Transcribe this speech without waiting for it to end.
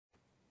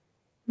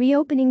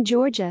Reopening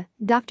Georgia,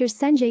 Dr.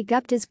 Sanjay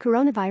Gupta's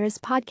coronavirus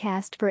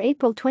podcast for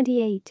April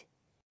 28.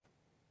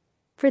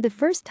 For the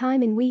first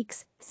time in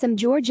weeks, some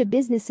Georgia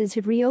businesses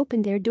have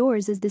reopened their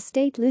doors as the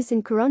state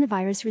loosened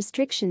coronavirus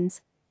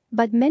restrictions.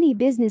 But many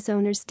business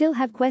owners still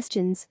have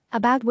questions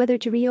about whether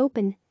to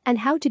reopen and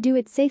how to do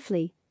it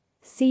safely.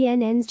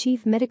 CNN's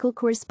Chief Medical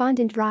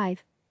Correspondent Dr.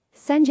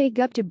 Sanjay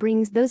Gupta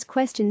brings those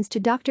questions to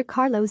Dr.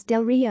 Carlos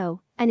Del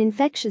Rio, an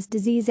infectious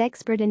disease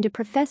expert and a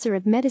professor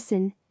of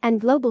medicine and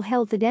global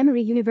health at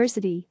Emory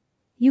University.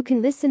 You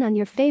can listen on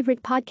your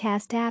favorite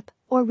podcast app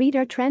or read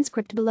our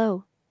transcript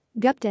below.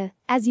 Gupta,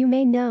 as you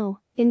may know,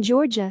 in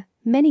Georgia,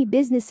 many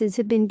businesses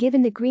have been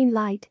given the green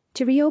light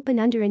to reopen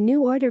under a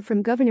new order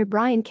from Governor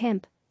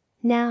Kemp.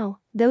 Now,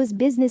 those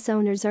business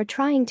owners are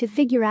trying to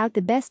figure out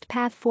the best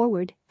path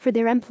forward for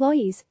their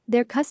employees,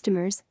 their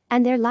customers,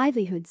 and their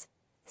livelihoods.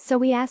 So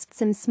we asked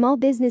some small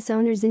business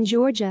owners in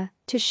Georgia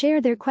to share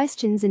their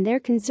questions and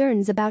their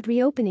concerns about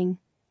reopening.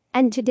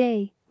 And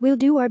today, we'll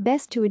do our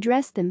best to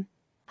address them.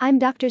 I'm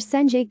Dr.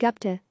 Sanjay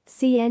Gupta,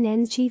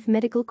 CNN's Chief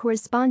Medical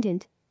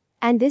Correspondent.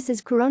 And this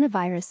is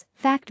Coronavirus,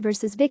 Fact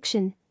versus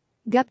Fiction.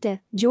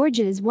 Gupta,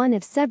 Georgia is one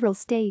of several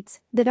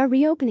states that are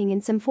reopening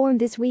in some form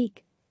this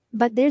week.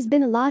 But there's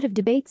been a lot of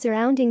debate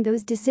surrounding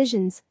those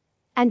decisions.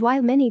 And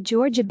while many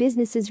Georgia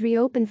businesses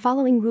reopen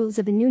following rules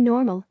of a new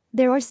normal,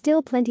 there are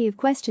still plenty of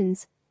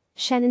questions.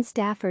 Shannon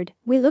Stafford,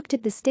 we looked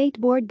at the state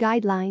board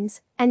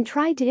guidelines and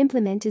tried to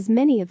implement as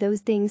many of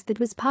those things that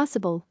was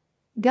possible.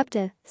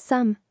 Gupta,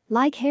 some,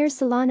 like hair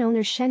salon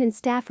owner Shannon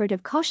Stafford,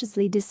 have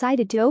cautiously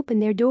decided to open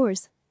their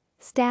doors.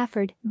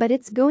 Stafford, but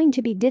it's going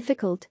to be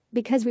difficult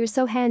because we're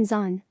so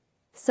hands-on.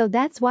 So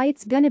that's why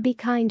it's gonna be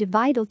kind of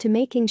vital to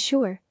making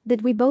sure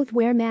that we both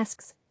wear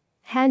masks.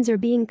 Hands are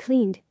being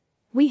cleaned.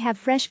 We have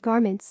fresh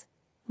garments.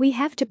 We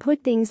have to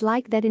put things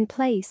like that in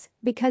place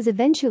because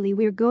eventually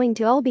we're going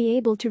to all be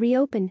able to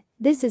reopen.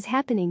 This is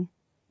happening.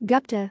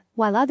 Gupta,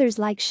 while others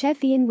like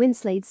Chef Ian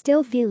Winslade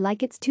still feel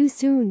like it's too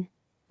soon.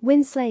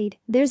 Winslade,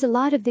 there's a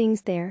lot of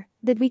things there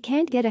that we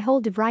can't get a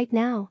hold of right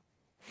now.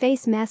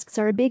 Face masks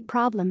are a big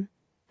problem.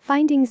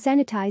 Finding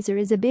sanitizer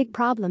is a big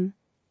problem.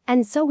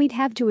 And so we'd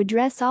have to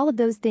address all of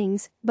those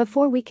things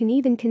before we can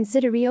even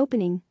consider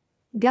reopening.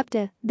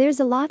 Gupta, there's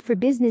a lot for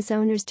business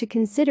owners to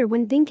consider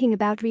when thinking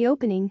about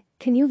reopening.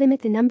 Can you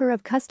limit the number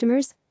of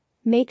customers?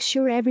 Make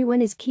sure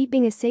everyone is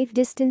keeping a safe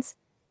distance?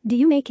 Do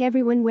you make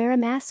everyone wear a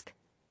mask?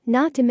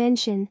 Not to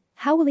mention,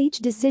 how will each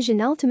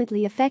decision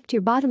ultimately affect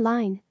your bottom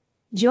line?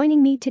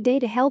 Joining me today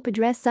to help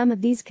address some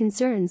of these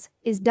concerns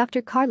is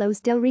Dr. Carlos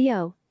Del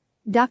Rio.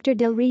 Dr.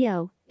 Del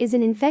Rio is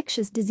an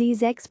infectious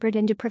disease expert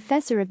and a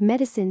professor of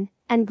medicine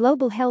and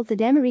global health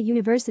at Emory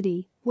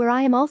University, where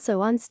I am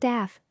also on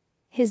staff.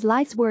 His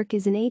life's work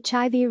is in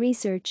HIV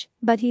research,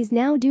 but he's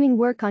now doing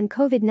work on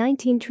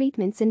COVID-19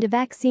 treatments and a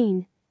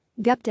vaccine.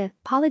 Gupta,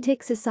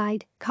 politics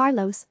aside,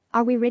 Carlos,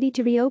 are we ready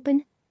to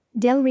reopen?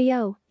 Del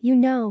Rio,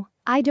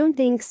 I don't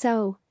think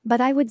so, but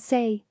I would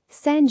say,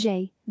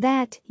 Sanjay,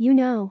 that,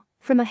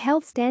 from a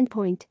health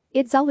standpoint,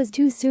 it's always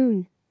too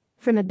soon.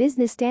 From a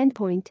business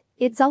standpoint,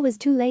 it's always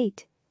too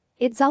late.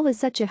 It's always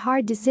such a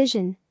hard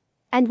decision.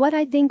 And what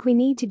I think we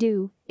need to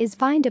do is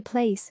find a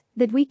place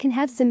that we can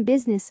have some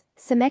business,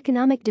 some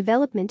economic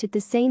development at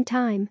the same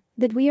time,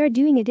 that we are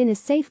doing it in a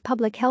safe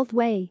public health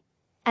way.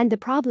 And the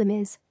problem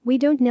is, we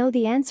don't know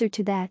the answer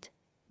to that.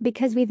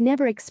 Because we've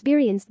never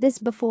experienced this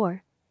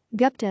before.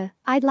 Gupta,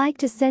 I'd like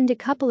to send a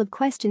couple of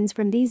questions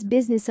from these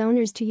business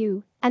owners to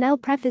you, and I'll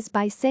preface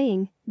by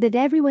saying that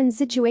everyone's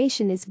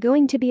situation is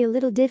going to be a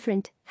little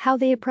different, how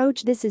they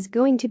approach this is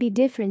going to be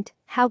different,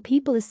 how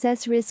people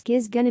assess risk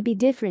is gonna be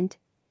different.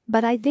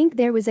 But I think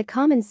there was a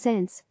common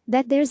sense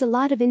that there's a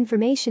lot of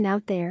information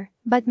out there,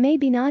 but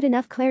maybe not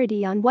enough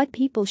clarity on what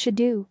people should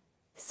do.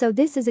 So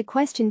this is a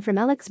question from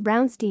Alex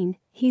Brownstein.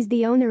 He's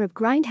the owner of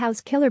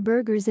Grindhouse Killer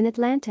Burgers in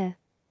Atlanta.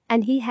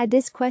 And he had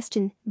this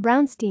question: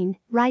 Brownstein,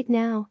 right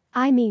now,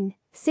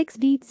 6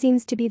 feet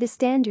seems to be the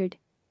standard.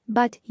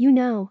 But,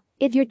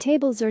 if your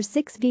tables are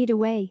 6 feet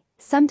away,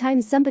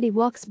 sometimes somebody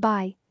walks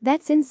by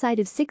that's inside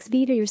of 6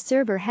 feet or your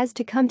server has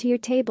to come to your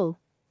table.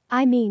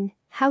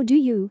 How do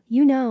you,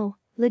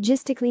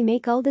 logistically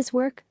make all this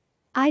work?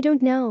 I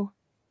don't know.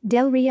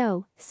 Del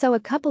Rio, so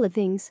a couple of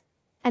things.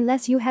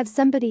 Unless you have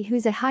somebody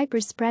who's a hyper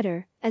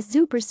spreader, a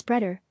super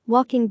spreader,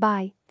 walking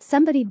by,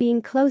 somebody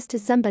being close to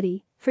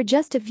somebody for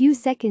just a few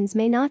seconds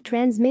may not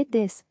transmit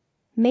this.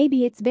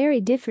 Maybe it's very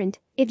different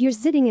if you're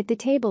sitting at the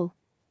table.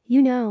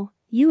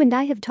 You and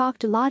I have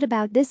talked a lot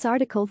about this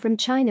article from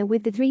China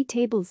with the 3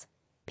 tables.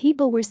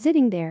 People were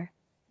sitting there.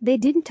 They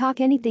didn't talk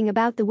anything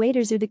about the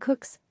waiters or the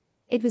cooks.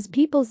 It was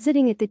people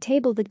sitting at the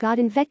table that got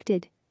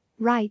infected.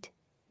 Right.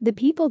 The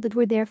people that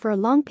were there for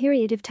a long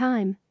period of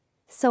time.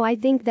 So I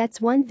think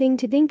that's one thing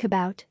to think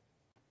about.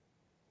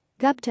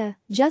 Gupta,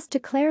 just to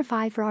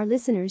clarify for our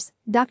listeners,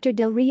 Dr.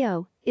 Del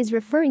Rio is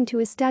referring to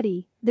a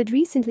study that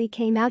recently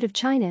came out of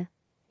China.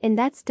 In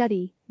that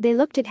study, they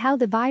looked at how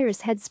the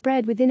virus had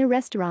spread within a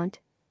restaurant.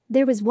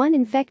 There was one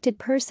infected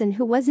person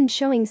who wasn't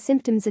showing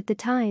symptoms at the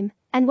time,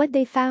 And what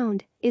they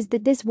found is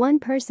that this one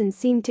person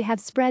seemed to have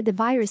spread the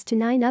virus to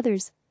 9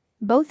 others,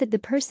 both at the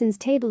person's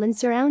table and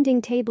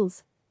surrounding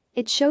tables.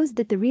 It shows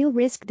that the real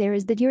risk there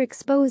is that you're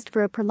exposed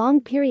for a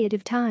prolonged period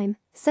of time,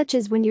 such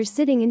as when you're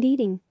sitting and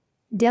eating.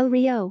 Del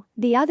Rio,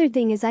 the other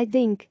thing is I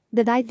think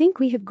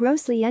we have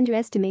grossly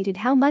underestimated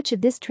how much of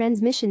this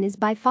transmission is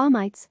by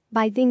fomites,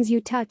 by things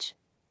you touch.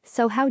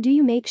 So how do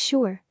you make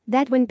sure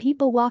that when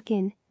people walk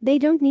in, they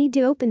don't need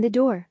to open the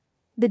door?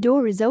 The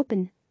door is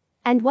open.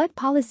 And what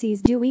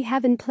policies do we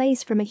have in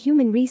place from a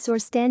human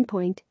resource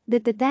standpoint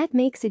that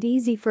makes it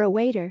easy for a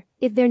waiter,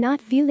 if they're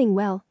not feeling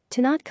well,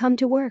 to not come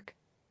to work?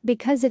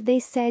 Because if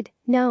they said,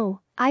 no,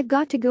 I've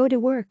got to go to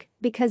work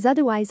because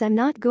otherwise I'm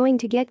not going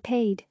to get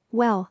paid,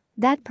 well,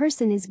 that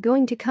person is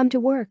going to come to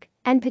work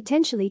and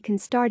potentially can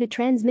start a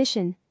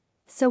transmission.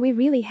 So we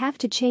really have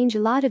to change a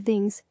lot of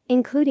things,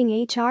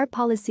 including HR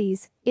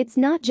policies. It's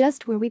not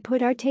just where we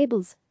put our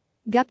tables.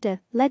 Gupta,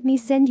 let me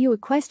send you a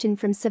question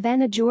from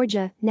Savannah,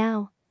 Georgia,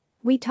 now.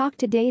 We talked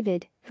to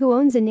David, who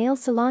owns a nail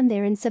salon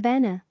there in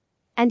Savannah.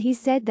 And he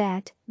said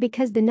that,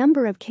 because the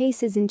number of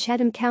cases in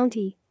Chatham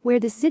County,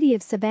 where the city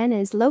of Savannah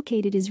is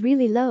located, is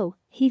really low,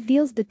 he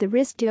feels that the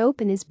risk to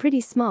open is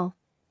pretty small.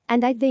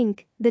 And I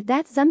think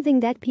that's something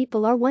that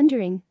people are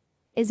wondering.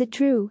 Is it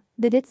true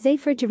that it's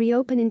safer to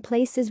reopen in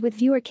places with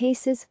fewer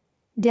cases?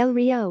 Del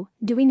Rio,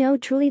 do we know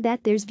truly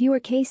that there's fewer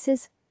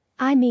cases?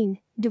 I mean,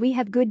 do we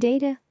have good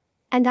data?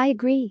 And I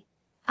agree.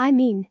 I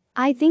mean,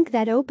 I think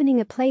that opening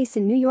a place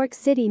in New York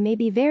City may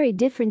be very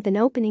different than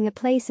opening a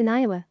place in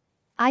Iowa.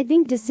 I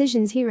think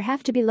decisions here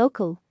have to be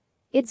local.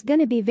 It's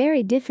gonna be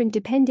very different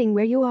depending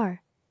where you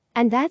are.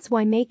 And that's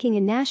why making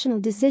a national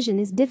decision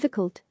is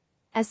difficult.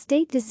 A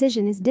state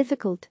decision is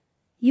difficult.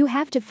 You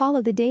have to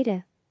follow the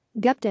data.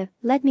 Gupta,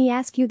 let me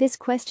ask you this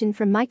question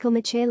from Michael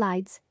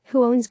Michaelides,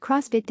 who owns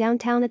CrossFit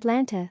downtown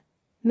Atlanta.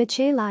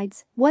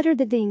 Michaelides, what are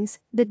the things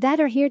that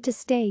are here to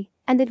stay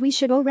and that we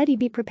should already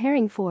be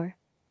preparing for?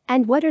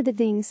 And what are the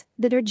things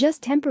that are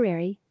just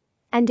temporary?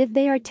 And if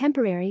they are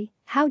temporary,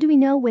 how do we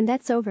know when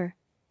that's over?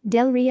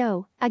 Del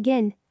Rio,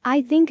 again,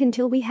 I think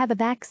until we have a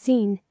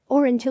vaccine,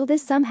 or until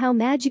this somehow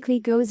magically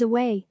goes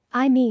away,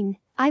 I mean,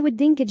 I would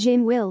think a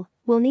gym will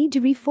need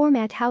to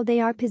reformat how they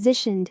are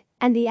positioned,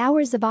 and the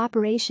hours of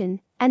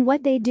operation, and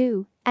what they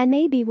do, and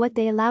maybe what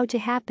they allow to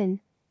happen.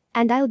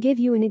 And I'll give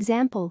you an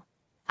example.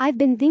 I've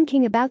been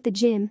thinking about the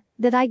gym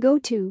that I go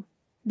to.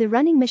 The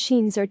running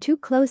machines are too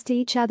close to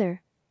each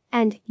other.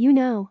 And,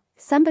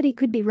 somebody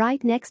could be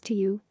right next to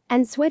you,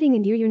 and sweating,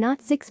 and you're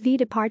not 6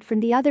 feet apart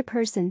from the other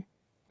person.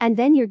 And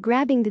then you're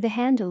grabbing the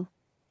handle.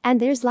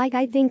 And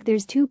I think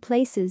there's 2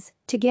 places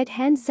to get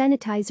hand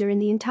sanitizer in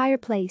the entire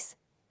place.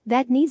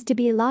 That needs to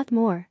be a lot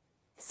more.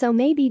 So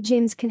maybe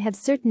gyms can have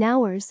certain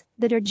hours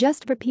that are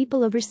just for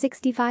people over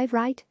 65,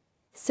 right?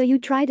 So you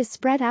try to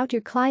spread out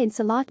your clients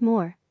a lot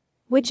more.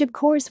 Which of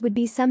course would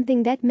be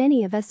something that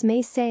many of us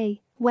may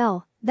say,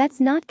 well,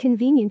 that's not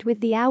convenient with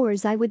the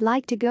hours I would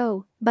like to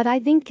go, but I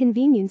think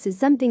convenience is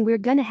something we're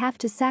gonna have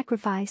to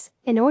sacrifice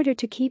in order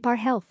to keep our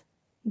health.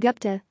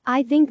 Gupta,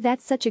 I think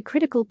that's such a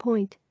critical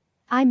point.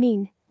 I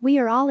mean, we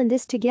are all in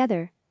this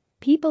together.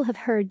 People have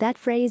heard that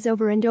phrase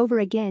over and over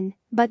again,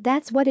 but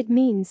that's what it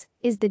means,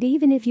 is that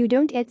even if you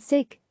don't get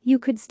sick, you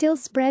could still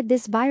spread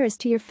this virus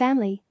to your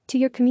family, to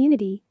your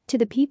community, to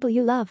the people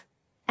you love.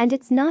 And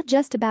it's not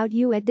just about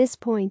you at this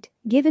point,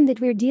 given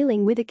that we're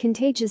dealing with a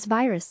contagious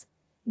virus.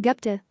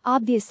 Gupta,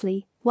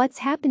 obviously, what's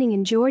happening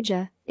in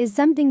Georgia is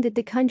something that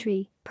the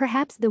country,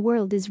 perhaps the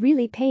world, is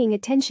really paying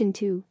attention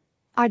to.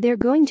 Are there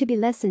going to be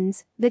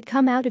lessons that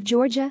come out of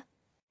Georgia?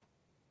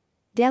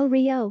 Del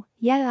Rio,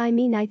 yeah, I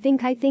mean, I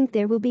think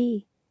there will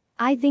be.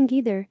 I think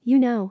either,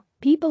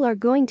 people are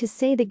going to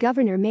say the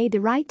governor made the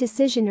right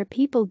decision, or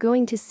people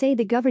going to say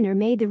the governor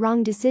made the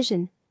wrong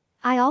decision.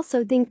 I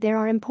also think there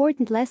are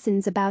important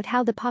lessons about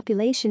how the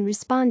population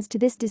responds to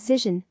this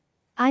decision.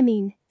 I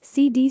mean,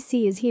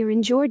 CDC is here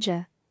in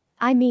Georgia.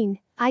 I mean,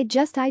 I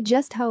just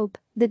hope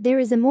that there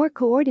is a more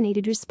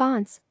coordinated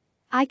response.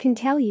 I can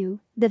tell you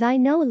that I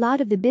know a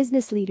lot of the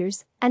business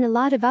leaders and a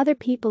lot of other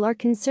people are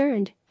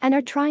concerned and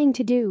are trying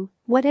to do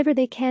whatever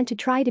they can to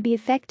try to be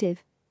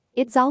effective.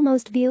 It's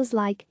almost feels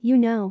like,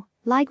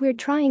 like we're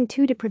trying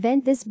to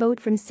prevent this boat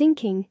from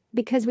sinking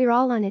because we're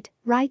all on it,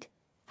 right?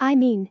 I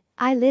mean,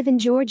 I live in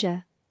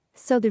Georgia.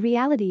 So the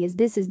reality is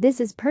this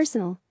is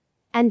personal.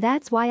 And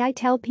that's why I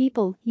tell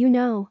people,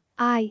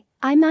 I'm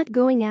not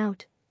going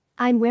out.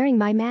 I'm wearing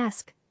my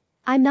mask.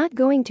 I'm not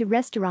going to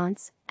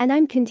restaurants, and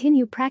I'm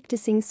continue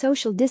practicing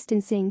social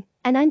distancing,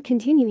 and I'm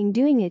continuing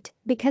doing it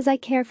because I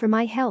care for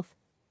my health.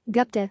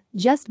 Gupta,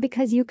 just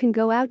because you can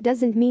go out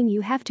doesn't mean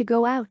you have to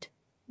go out.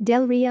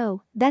 Del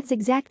Rio, that's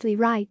exactly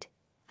right.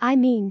 I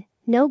mean,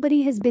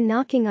 nobody has been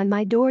knocking on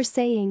my door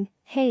saying,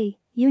 hey,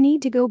 you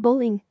need to go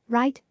bowling,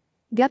 right?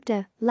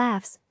 Gupta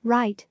laughs,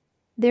 right.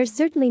 They're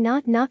certainly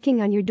not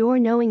knocking on your door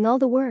knowing all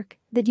the work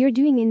that you're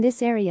doing in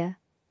this area.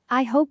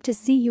 I hope to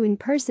see you in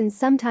person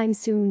sometime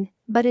soon,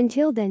 but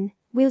until then,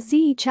 we'll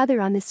see each other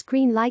on the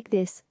screen like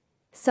this.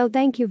 So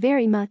thank you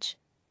very much.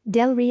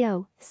 Del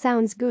Rio,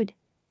 sounds good.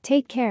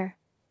 Take care.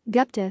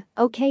 Gupta,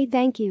 okay,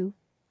 thank you.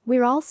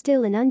 We're all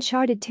still in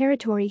uncharted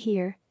territory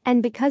here,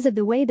 and because of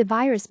the way the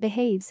virus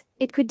behaves,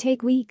 it could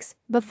take weeks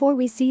before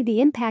we see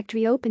the impact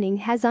reopening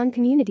has on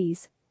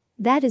communities.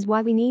 That is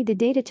why we need the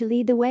data to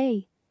lead the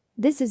way.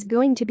 This is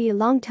going to be a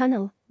long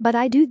tunnel, but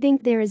I do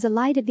think there is a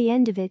light at the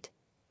end of it.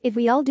 If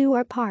we all do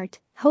our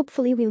part,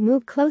 hopefully we'll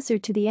move closer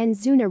to the end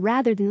sooner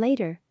rather than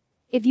later.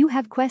 If you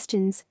have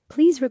questions,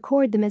 please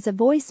record them as a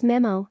voice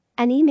memo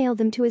and email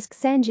them to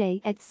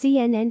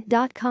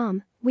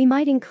asksanjay@cnn.com. We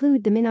might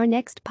include them in our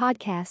next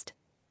podcast.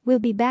 We'll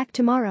be back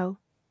tomorrow.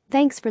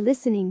 Thanks for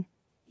listening.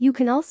 You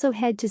can also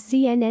head to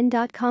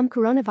cnn.com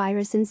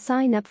coronavirus and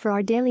sign up for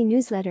our daily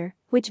newsletter,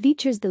 which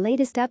features the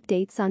latest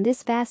updates on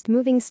this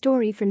fast-moving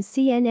story from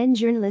CNN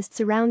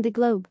journalists around the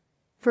globe.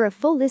 For a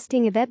full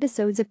listing of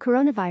episodes of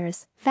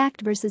Coronavirus,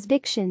 Fact vs.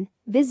 Fiction,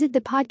 visit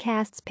the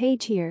podcast's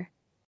page here.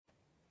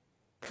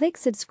 Click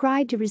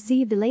subscribe to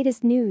receive the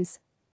latest news.